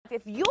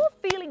If you're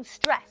feeling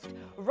stressed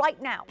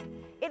right now,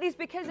 it is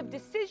because of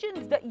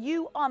decisions that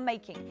you are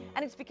making,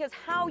 and it's because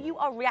how you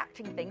are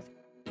reacting to things.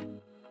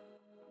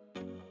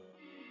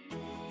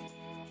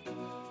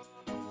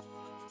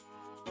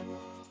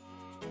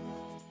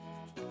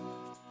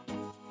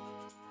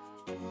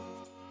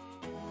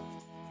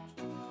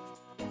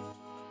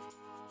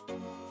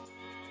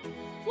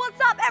 What's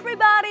up,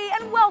 everybody,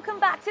 and welcome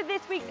back to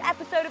this week's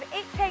episode of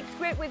It Takes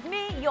Grit with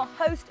me, your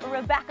host,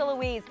 Rebecca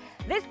Louise.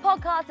 This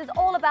podcast is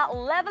all about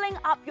leveling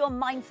up your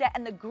mindset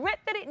and the grit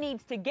that it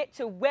needs to get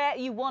to where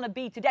you want to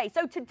be today.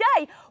 So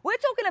today, we're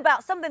talking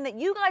about something that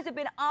you guys have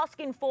been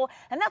asking for,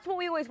 and that's what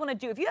we always want to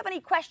do. If you have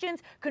any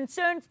questions,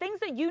 concerns, things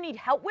that you need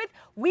help with,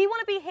 we want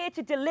to be here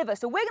to deliver.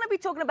 So we're going to be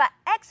talking about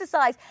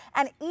exercise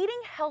and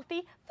eating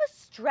healthy for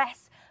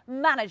stress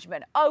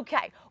management.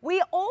 Okay,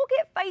 we all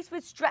get faced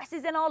with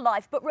stresses in our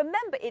life, but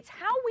remember, it's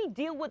how we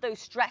deal with those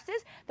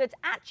stresses that's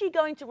actually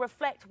going to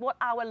reflect what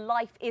our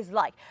life is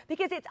like,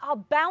 because it's our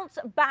bounce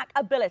back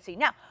ability.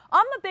 Now,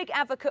 I'm a big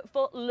advocate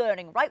for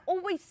learning, right?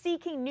 Always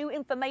seeking new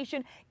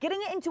information, getting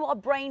it into our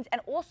brains,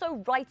 and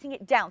also writing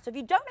it down. So if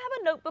you don't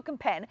have a notebook and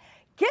pen,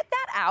 get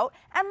that out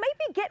and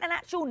maybe get an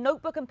actual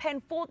notebook and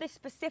pen for this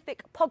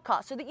specific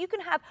podcast so that you can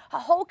have a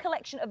whole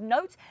collection of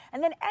notes.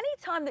 And then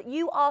anytime that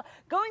you are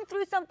going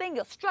through something,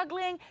 you're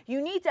struggling,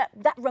 you need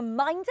that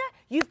reminder,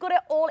 you've got it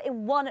all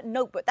in one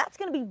notebook. That's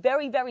going to be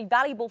very, very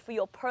valuable for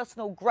your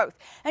personal growth.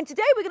 And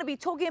today we're going to be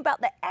talking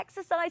about the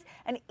exercise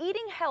and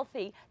eating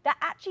healthy that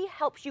actually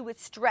helps you with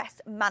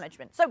stress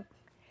management. So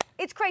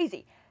it's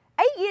crazy.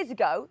 8 years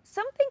ago,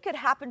 something could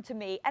happen to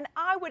me and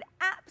I would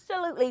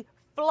absolutely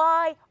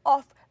fly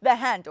off the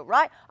handle,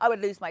 right? I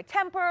would lose my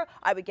temper,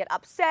 I would get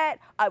upset,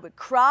 I would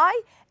cry.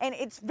 And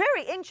it's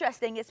very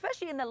interesting,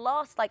 especially in the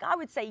last, I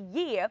would say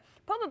year,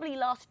 probably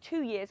last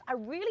 2 years, I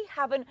really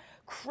haven't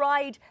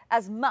cried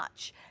as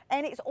much.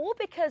 And it's all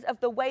because of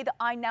the way that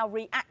I now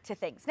react to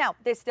things. Now,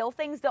 there's still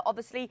things that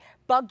obviously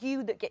bug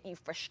you, that get you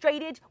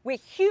frustrated. We're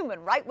human,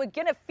 right? We're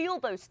gonna feel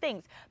those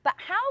things. But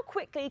how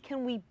quickly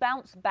can we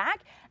bounce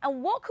back?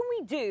 And what can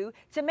we do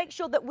to make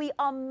sure that we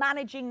are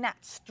managing that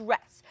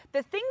stress?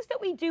 The things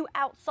that we do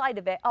outside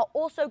of it are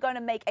also going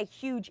to make a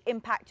huge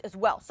impact as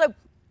well. So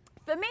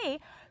for me,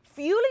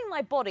 fueling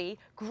my body,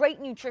 great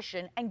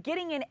nutrition, and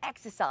getting in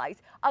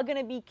exercise are going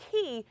to be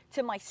key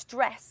to my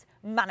stress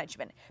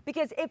management.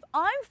 Because if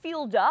I'm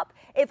fueled up,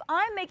 if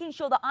I'm making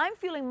sure that I'm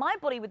fueling my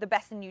body with the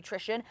best in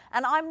nutrition,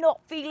 and I'm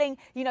not feeling,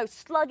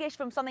 sluggish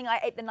from something I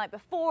ate the night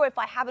before, if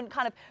I haven't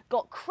kind of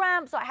got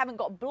cramps, or I haven't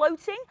got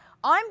bloating,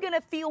 I'm going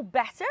to feel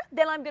better,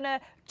 then I'm going to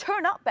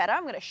turn up better,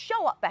 I'm going to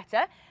show up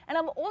better, and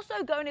I'm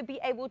also going to be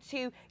able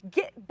to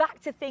get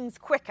back to things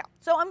quicker.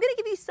 So I'm going to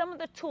give you some of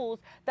the tools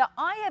that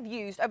I have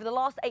used over the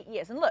last 8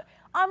 years. And look,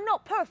 I'm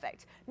not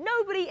perfect.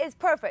 Nobody is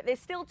perfect. There's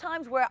still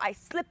times where I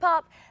slip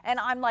up and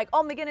I'm like,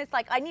 oh my goodness,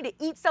 I need to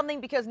eat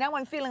something because now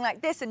I'm feeling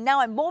like this and now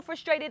I'm more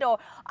frustrated, or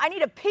I need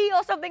to pee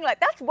or something.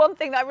 That's one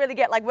thing that I really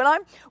get.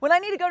 When I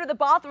need to go to the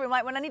bathroom,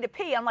 when I need to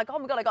pee, I'm like, oh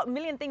my God, I got a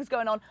million things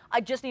going on. I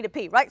just need to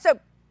pee, right? So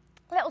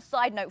little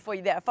side note for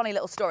you there, a funny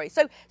little story.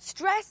 So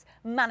stress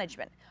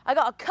management. I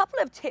got a couple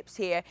of tips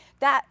here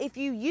that if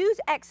you use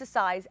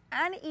exercise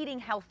and eating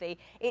healthy,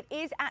 it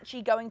is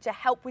actually going to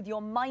help with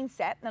your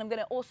mindset. And I'm going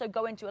to also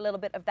go into a little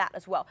bit of that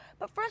as well.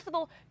 But first of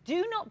all,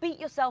 do not beat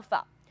yourself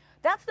up.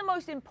 That's the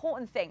most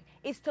important thing,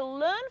 is to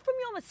learn from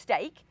your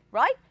mistake,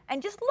 right?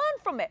 And just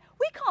learn from it.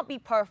 We can't be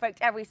perfect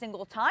every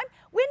single time.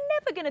 We're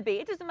never going to be.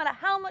 It doesn't matter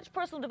how much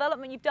personal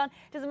development you've done.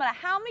 It doesn't matter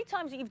how many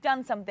times that you've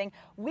done something.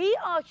 We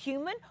are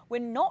human. We're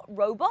not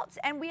robots,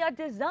 and we are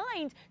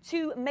designed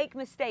to make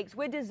mistakes.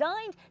 We're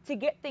designed to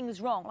get things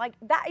wrong.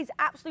 That is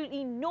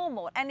absolutely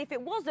normal. And if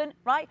it wasn't,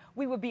 right,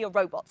 we would be a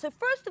robot. So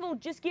first of all,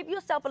 just give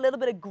yourself a little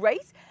bit of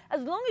grace.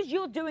 As long as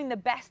you're doing the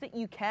best that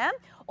you can,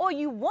 or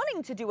you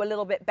wanting to do a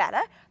little bit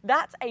better,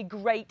 that's a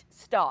great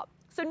start.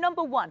 So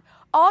number one,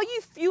 are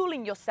you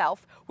fueling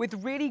yourself with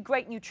really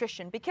great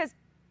nutrition? Because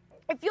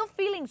if you're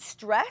feeling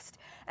stressed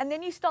and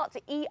then you start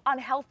to eat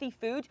unhealthy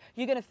food,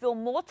 you're going to feel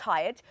more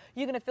tired,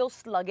 you're going to feel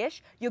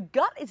sluggish, your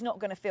gut is not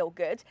going to feel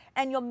good,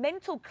 and your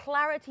mental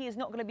clarity is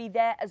not going to be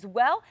there as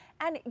well,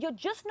 and you're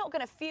just not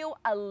going to feel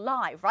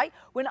alive, right?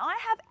 When I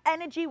have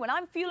energy, when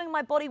I'm fueling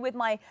my body with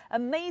my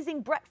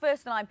amazing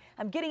breakfast and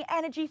I'm getting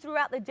energy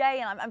throughout the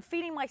day and I'm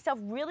feeding myself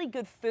really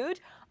good food,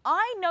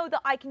 I know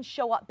that I can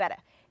show up better.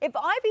 If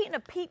I've eaten a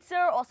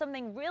pizza or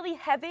something really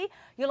heavy,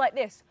 you're like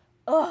this,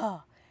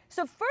 ugh.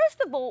 So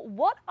first of all,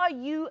 what are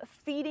you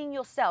feeding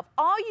yourself?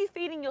 Are you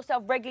feeding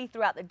yourself regularly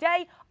throughout the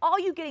day? Are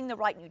you getting the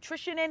right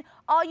nutrition in?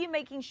 Are you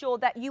making sure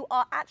that you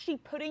are actually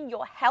putting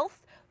your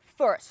health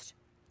first?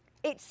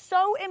 It's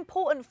so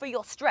important for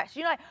your stress.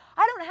 I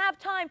don't have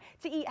time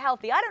to eat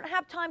healthy. I don't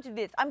have time to do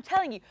this. I'm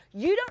telling you,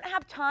 you don't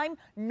have time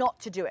not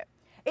to do it.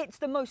 It's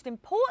the most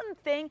important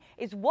thing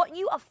is what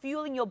you are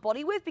fueling your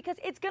body with, because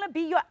it's going to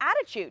be your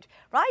attitude,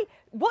 right?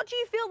 What do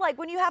you feel like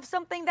when you have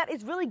something that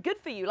is really good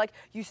for you?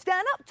 You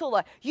stand up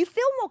taller, you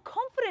feel more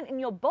confident in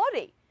your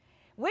body.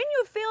 When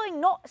you're feeling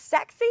not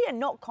sexy and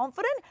not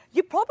confident,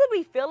 you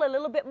probably feel a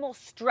little bit more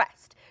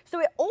stressed. So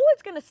it's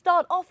always going to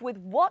start off with,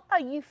 what are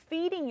you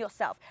feeding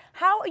yourself?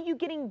 How are you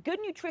getting good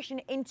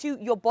nutrition into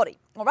your body?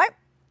 All right?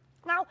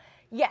 Now,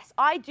 yes,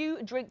 I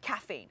do drink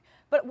caffeine.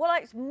 But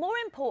what's more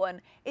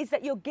important is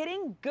that you're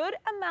getting good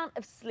amount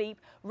of sleep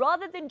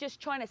rather than just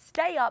trying to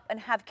stay up and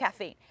have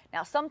caffeine.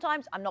 Now,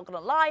 sometimes, I'm not going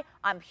to lie,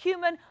 I'm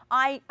human.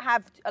 I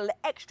have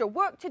extra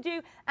work to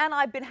do, and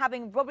I've been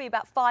having probably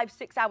about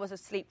 5-6 hours of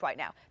sleep right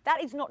now.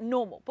 That is not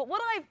normal. But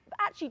what I've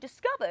actually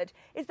discovered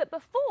is that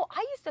before,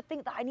 I used to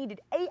think that I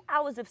needed 8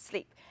 hours of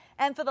sleep.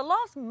 And for the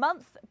last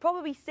month,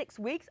 probably 6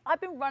 weeks, I've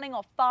been running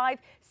off 5-6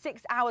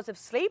 hours of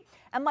sleep,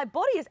 and my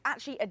body is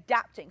actually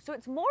adapting. So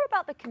it's more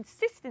about the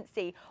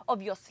consistency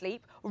of your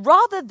sleep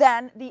rather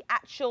than the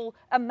actual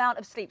amount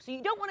of sleep. So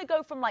you don't want to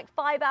go from like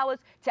 5 hours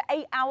to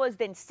 8 hours,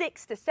 then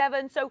 6 to 7.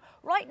 So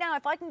right now,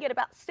 if I can get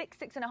about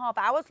 6.5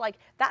 hours, like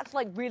that's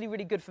like really,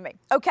 really good for me.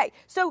 Okay,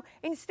 so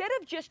instead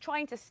of just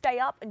trying to stay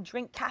up and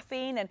drink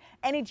caffeine and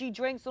energy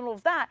drinks and all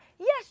of that,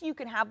 yes, you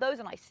can have those,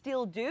 and I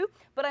still do,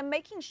 but I'm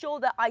making sure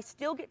that I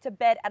still get to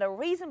bed at a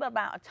reasonable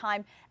amount of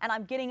time, and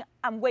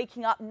I'm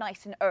waking up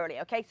nice and early,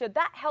 okay? So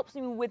that helps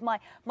me with my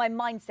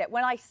mindset.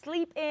 When I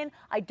sleep in,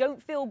 I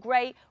don't feel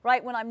great,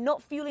 right? When I'm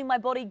not fueling my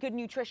body good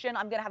nutrition,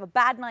 I'm gonna have a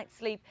bad night's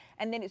sleep,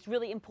 and then it's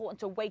really important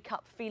to wake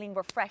up feeling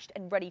refreshed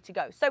and ready to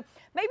go. So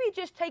maybe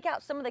just take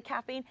out some of the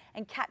caffeine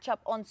and catch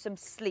up on some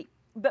sleep.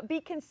 But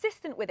be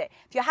consistent with it.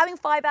 If you're having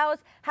 5 hours,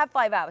 have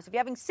 5 hours. If you're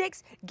having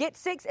 6, get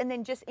 6, and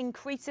then just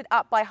increase it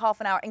up by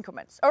half an hour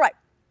increments. All right,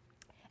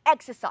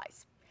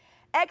 exercise.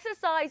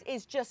 Exercise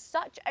is just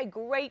such a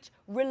great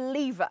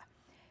reliever.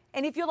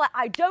 And if you're like,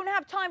 I don't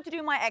have time to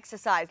do my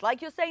exercise, like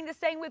you're saying the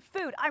same with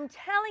food, I'm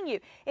telling you,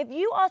 if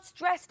you are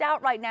stressed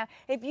out right now,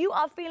 if you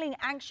are feeling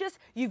anxious,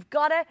 you've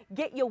got to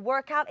get your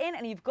workout in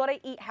and you've got to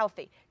eat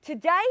healthy.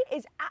 Today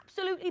is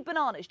absolutely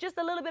bananas, just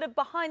a little bit of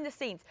behind the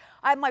scenes.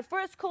 I had my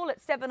first call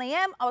at 7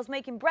 a.m. I was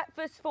making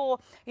breakfast for,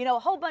 a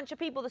whole bunch of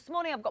people this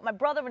morning. I've got my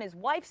brother and his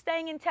wife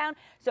staying in town.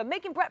 So I'm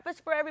making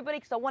breakfast for everybody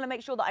because I want to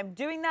make sure that I'm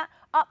doing that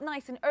up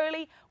nice and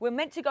early. We're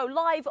meant to go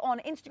live on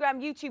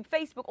Instagram, YouTube,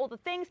 Facebook, all the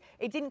things.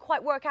 It didn't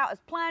quite work out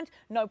as planned,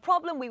 no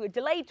problem. We were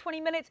delayed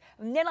 20 minutes,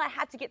 and then I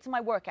had to get to my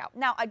workout.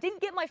 Now, I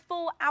didn't get my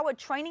full hour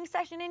training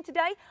session in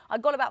today. I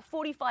got about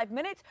 45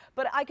 minutes,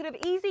 but I could have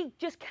easily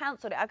just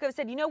canceled it. I could have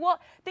said, you know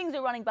what? Things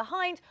are running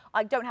behind.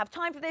 I don't have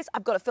time for this.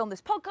 I've got to film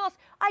this podcast.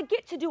 I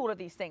get to do all of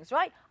these things,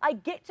 right? I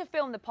get to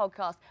film the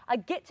podcast. I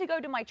get to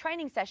go to my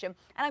training session,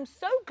 and I'm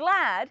so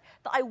glad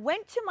that I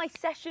went to my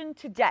session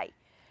today,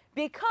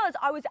 because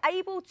I was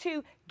able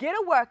to get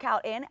a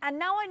workout in, and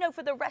now I know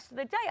for the rest of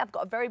the day, I've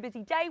got a very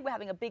busy day, we're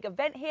having a big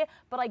event here,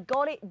 but I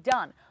got it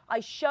done. I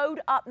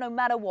showed up no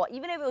matter what.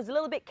 Even if it was a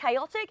little bit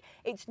chaotic,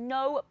 it's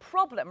no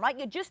problem, right?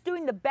 You're just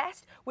doing the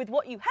best with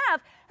what you have,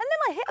 and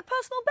then I hit a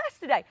personal best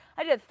today.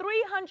 I did a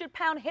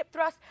 300-pound hip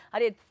thrust, I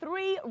did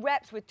 3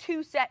 reps with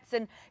 2 sets,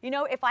 and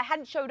if I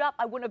hadn't showed up,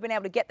 I wouldn't have been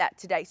able to get that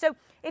today. So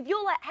if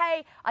you're like,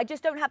 hey, I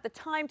just don't have the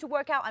time to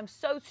work out, I'm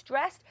so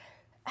stressed,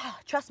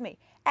 trust me,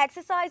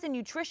 exercise and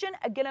nutrition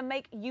are going to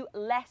make you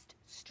less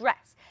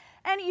stressed.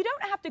 And you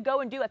don't have to go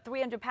and do a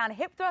 300-pound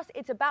hip thrust.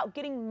 It's about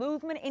getting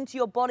movement into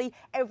your body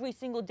every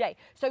single day.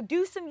 So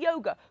do some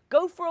yoga,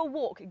 go for a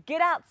walk,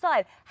 get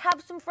outside,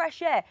 have some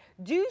fresh air.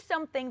 Do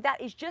something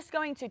that is just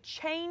going to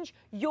change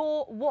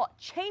your what?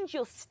 Change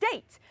your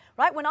state,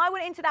 right? When I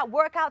went into that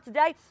workout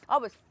today, I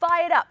was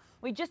fired up.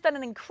 We just done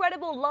an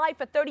incredible live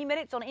for 30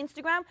 minutes on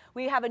Instagram.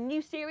 We have a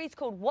new series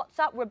called What's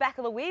Up,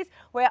 Rebecca Louise,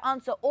 where I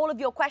answer all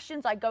of your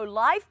questions. I go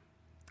live.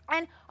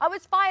 And I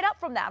was fired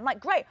up from that. I'm like,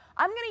 great,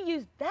 I'm going to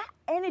use that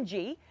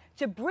energy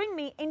to bring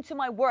me into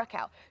my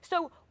workout.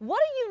 So what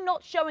are you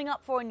not showing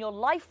up for in your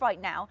life right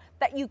now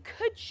that you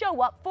could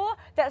show up for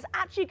that's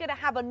actually going to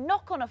have a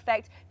knock-on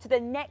effect to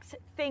the next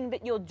thing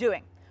that you're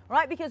doing?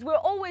 Right? Because we're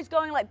always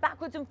going like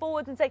backwards and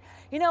forwards and say,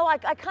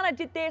 I kind of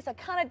did this, I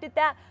kind of did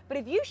that. But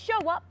if you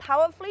show up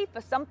powerfully for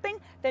something,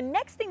 the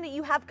next thing that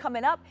you have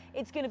coming up,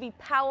 it's going to be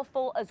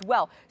powerful as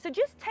well. So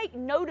just take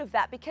note of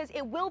that, because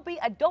it will be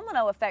a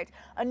domino effect,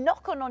 a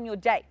knock-on on your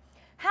day.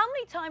 How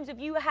many times have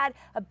you had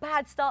a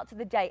bad start to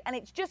the day and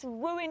it's just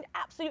ruined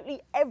absolutely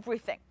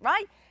everything,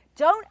 right?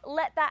 Don't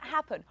let that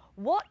happen.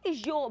 What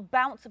is your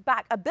bounce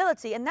back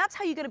ability? And that's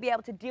how you're going to be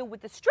able to deal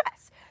with the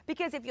stress.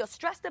 Because if you're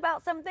stressed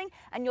about something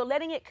and you're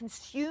letting it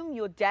consume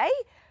your day,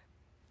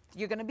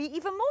 you're going to be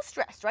even more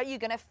stressed, right? You're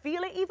going to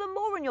feel it even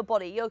more in your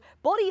body. Your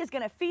body is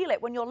going to feel it.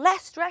 When you're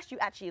less stressed, you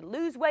actually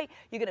lose weight.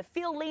 You're going to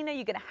feel leaner.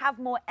 You're going to have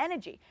more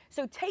energy.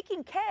 So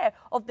taking care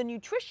of the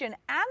nutrition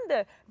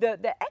and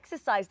the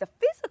exercise, the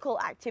physical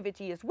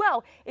activity as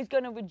well, is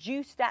going to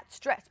reduce that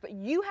stress. But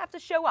you have to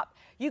show up.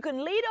 You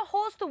can lead a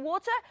horse to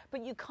water,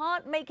 but you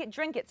can't make it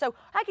drink it. So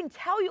I can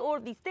tell you all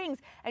of these things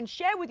and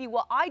share with you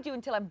what I do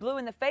until I'm blue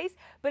in the face.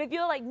 But if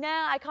you're like,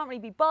 nah, I can't really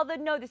be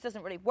bothered. No, this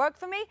doesn't really work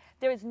for me.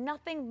 There is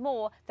nothing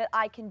more that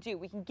I can do.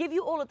 We can give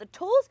you all of the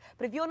tools,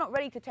 but if you're not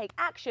ready to take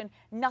action,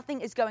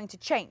 nothing is going to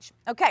change.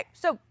 Okay,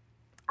 so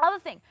Other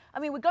thing, I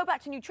mean, we go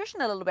back to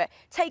nutrition a little bit.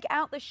 Take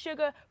out the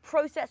sugar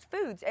processed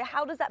foods.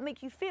 How does that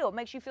make you feel? It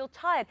makes you feel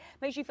tired,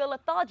 makes you feel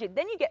lethargic.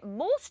 Then you get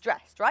more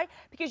stressed, right?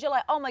 Because you're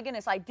like, oh my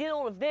goodness, I did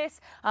all of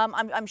this.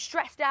 I'm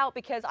stressed out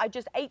because I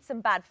just ate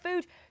some bad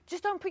food.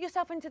 Just don't put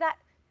yourself into that.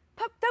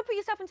 Don't put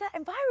yourself into that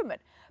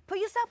environment. Put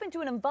yourself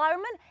into an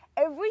environment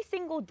every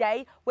single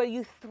day where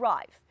you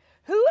thrive.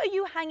 Who are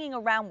you hanging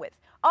around with?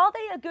 Are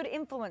they a good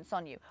influence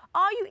on you?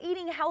 Are you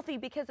eating healthy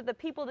because of the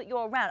people that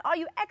you're around? Are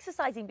you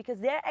exercising because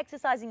they're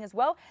exercising as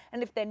well?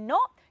 And if they're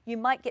not, you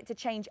might get to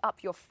change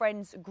up your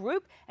friends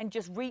group and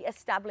just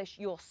re-establish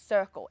your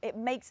circle. It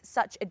makes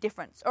such a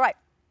difference. All right.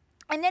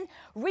 And then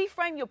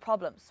reframe your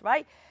problems,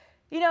 right?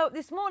 You know,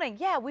 this morning,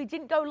 yeah, we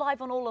didn't go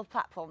live on all of the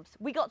platforms.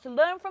 We got to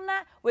learn from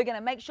that. We're going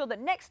to make sure that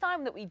next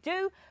time that we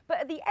do. But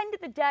at the end of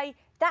the day,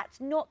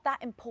 that's not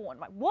that important,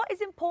 right? What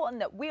is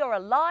important? That we are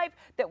alive,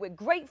 that we're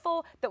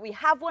grateful, that we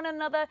have one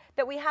another,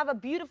 that we have a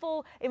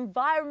beautiful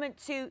environment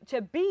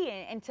to be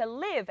in and to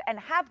live and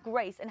have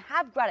grace and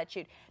have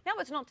gratitude. Now,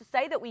 it's not to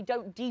say that we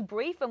don't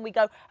debrief and we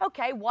go,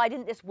 okay, why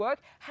didn't this work?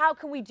 How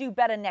can we do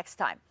better next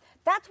time?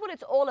 That's what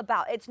it's all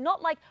about. It's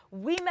not like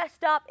we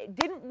messed up, it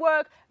didn't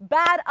work,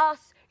 bad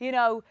us, you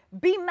know,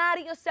 be mad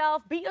at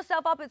yourself, beat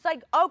yourself up. It's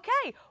like,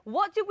 okay,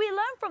 what did we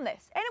learn from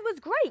this? And it was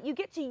great. You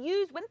get to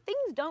use, when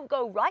things don't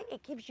go right,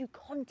 it gives you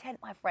content,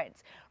 my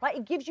friends, right?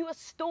 It gives you a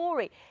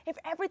story. If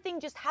everything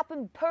just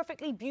happened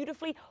perfectly,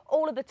 beautifully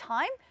all of the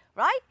time,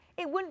 right?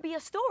 It wouldn't be a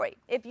story.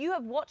 If you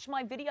have watched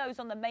my videos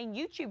on the main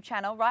YouTube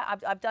channel, right,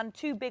 I've done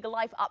 2 big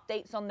life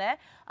updates on there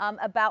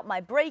about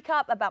my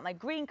breakup, about my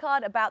green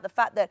card, about the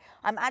fact that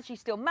I'm actually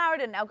still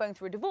married and now going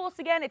through a divorce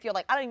again. If you're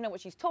like, I don't even know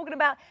what she's talking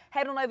about,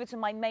 head on over to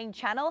my main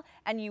channel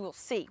and you will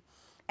see.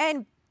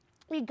 And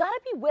you gotta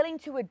be willing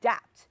to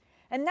adapt.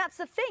 And that's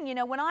the thing, you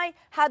know, when I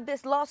had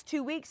this last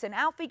 2 weeks and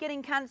Alfie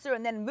getting cancer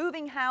and then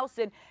moving house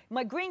and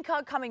my green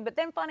card coming, but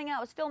then finding out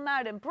I was still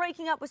married and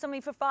breaking up with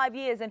somebody for 5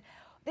 years, and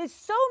there's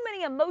so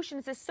many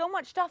emotions, there's so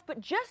much stuff,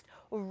 but just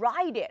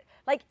ride it.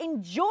 Like,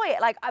 enjoy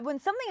it. Like, when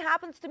something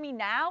happens to me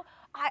now,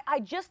 I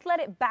just let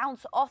it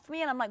bounce off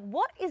me, and I'm like,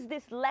 what is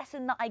this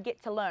lesson that I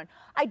get to learn?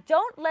 I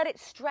don't let it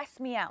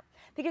stress me out.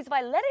 Because if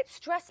I let it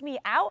stress me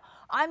out,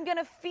 I'm going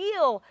to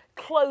feel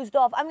closed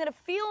off. I'm going to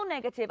feel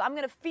negative. I'm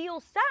going to feel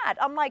sad.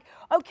 I'm like,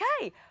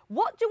 okay,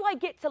 what do I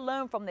get to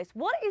learn from this?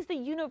 What is the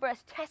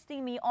universe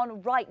testing me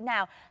on right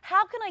now?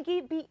 How can I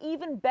be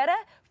even better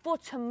for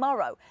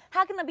tomorrow?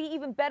 How can I be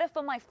even better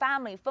for my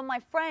family, for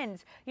my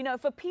friends, you know,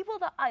 for people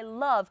that I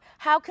love?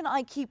 How can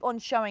I keep on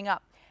showing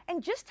up?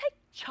 And just take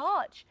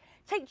charge.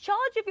 Take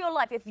charge of your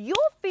life. If you're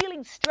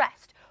feeling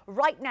stressed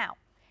right now,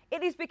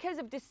 it is because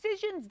of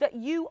decisions that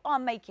you are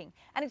making,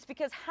 and it's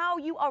because how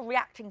you are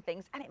reacting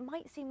things. And it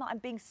might seem like I'm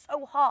being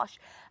so harsh,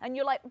 and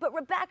you're like, but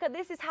Rebecca,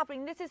 this is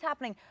happening, this is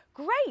happening.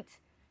 Great,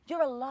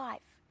 you're alive.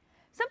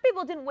 Some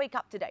people didn't wake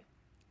up today,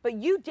 but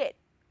you did.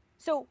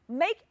 So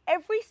make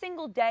every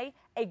single day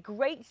a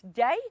great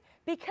day,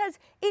 because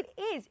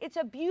it's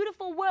a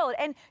beautiful world,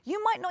 and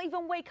you might not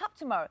even wake up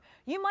tomorrow.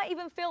 You might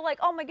even feel like,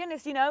 oh my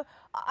goodness, you know,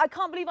 I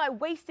can't believe I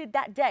wasted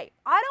that day.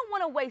 I don't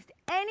want to waste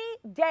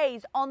any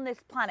days on this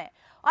planet.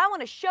 I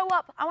want to show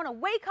up. I want to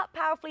wake up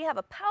powerfully, have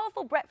a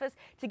powerful breakfast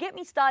to get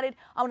me started.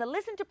 I want to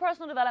listen to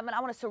personal development.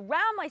 I want to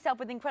surround myself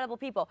with incredible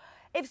people.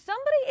 If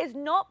somebody is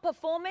not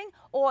performing,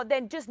 or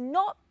they're just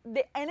not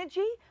the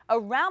energy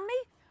around me,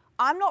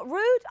 I'm not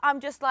rude. I'm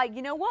just like,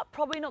 you know what?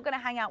 Probably not going to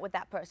hang out with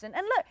that person.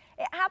 And look,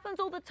 it happens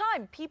all the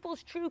time.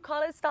 People's true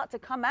colors start to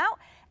come out.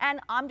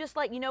 And I'm just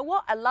like, you know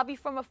what? I love you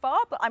from afar,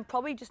 but I'm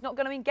probably just not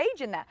going to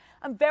engage in that.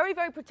 I'm very,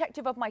 very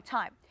protective of my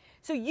time.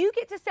 So you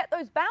get to set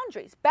those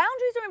boundaries.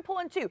 Boundaries are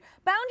important too.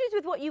 Boundaries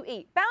with what you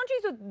eat.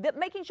 Boundaries with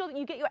making sure that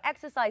you get your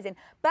exercise in.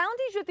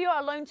 Boundaries with your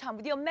alone time,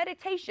 with your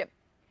meditation.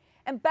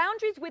 And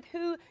boundaries with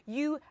who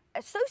you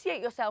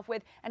associate yourself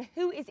with and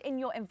who is in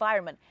your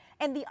environment.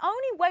 And the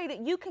only way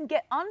that you can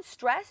get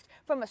unstressed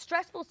from a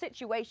stressful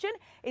situation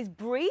is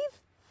breathe,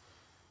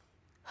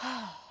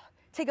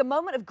 take a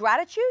moment of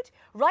gratitude,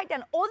 write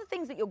down all the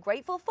things that you're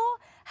grateful for,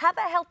 have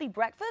a healthy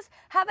breakfast,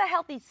 have a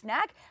healthy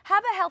snack,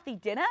 have a healthy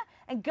dinner,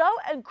 and go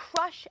and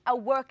crush a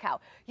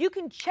workout. You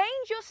can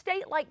change your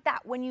state like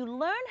that. When you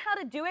learn how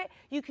to do it,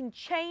 you can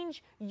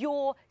change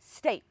your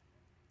state.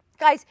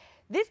 Guys,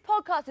 this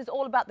podcast is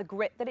all about the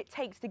grit that it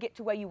takes to get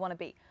to where you want to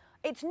be.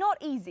 It's not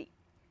easy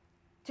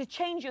to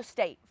change your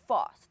state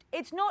fast.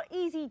 It's not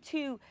easy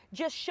to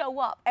just show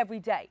up every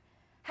day.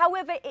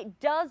 However, it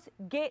does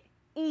get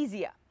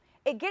easier.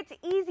 It gets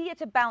easier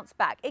to bounce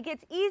back. It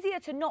gets easier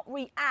to not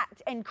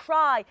react and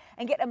cry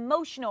and get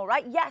emotional,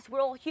 right? Yes,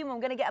 we're all human.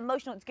 We're going to get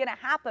emotional. It's going to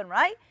happen,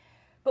 right?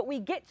 But we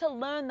get to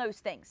learn those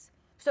things.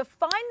 So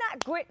find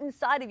that grit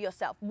inside of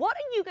yourself. What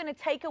are you going to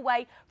take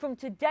away from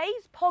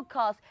today's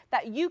podcast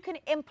that you can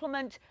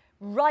implement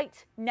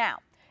right now?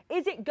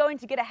 Is it going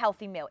to get a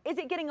healthy meal? Is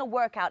it getting a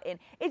workout in?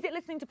 Is it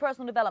listening to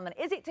personal development?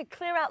 Is it to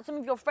clear out some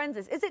of your friends?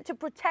 Is it to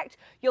protect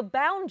your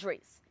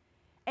boundaries?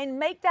 And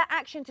make that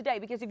action today,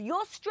 because if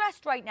you're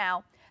stressed right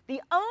now,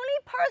 the only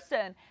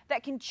person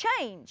that can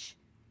change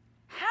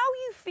how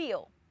you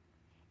feel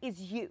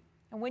is you.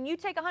 And when you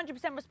take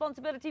 100%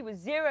 responsibility with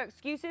zero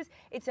excuses,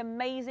 it's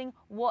amazing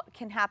what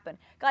can happen.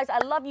 Guys, I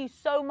love you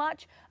so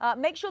much.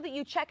 Make sure that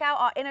you check out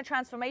our Inner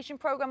Transformation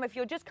program. If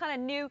you're just kind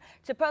of new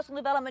to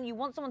personal development, you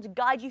want someone to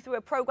guide you through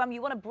a program,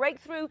 you want to break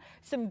through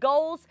some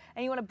goals,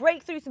 and you want to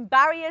break through some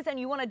barriers, and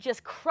you want to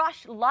just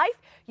crush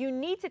life, you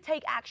need to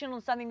take action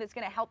on something that's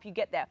going to help you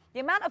get there. The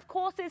amount of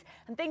courses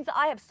and things that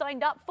I have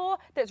signed up for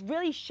that's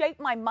really shaped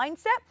my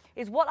mindset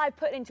is what I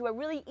put into a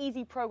really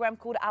easy program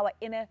called our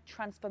Inner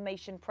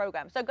Transformation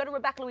program. So go to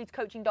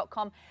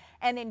RebeccaLouiseCoaching.com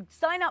and then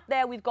sign up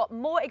there. We've got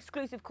more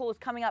exclusive calls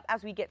coming up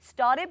as we get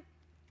started.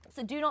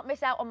 So do not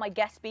miss out on my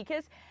guest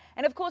speakers.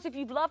 And of course, if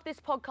you've loved this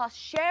podcast,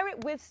 share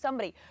it with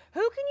somebody.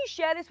 Who can you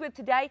share this with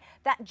today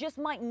that just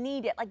might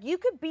need it? Like, you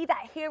could be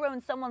that hero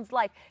in someone's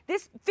life.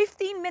 This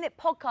 15-minute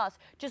podcast,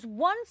 just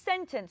one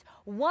sentence,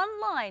 one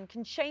line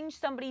can change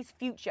somebody's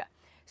future.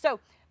 So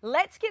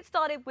let's get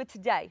started with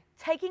today,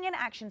 taking an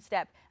action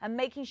step and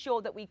making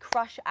sure that we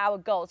crush our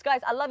goals.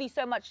 Guys, I love you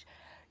so much.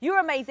 You're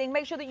amazing.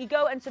 Make sure that you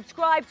go and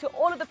subscribe to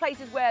all of the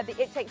places where the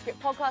It Takes Grit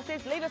podcast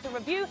is. Leave us a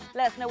review.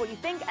 Let us know what you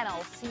think, and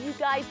I'll see you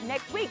guys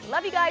next week.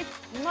 Love you guys.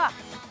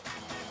 Mwah.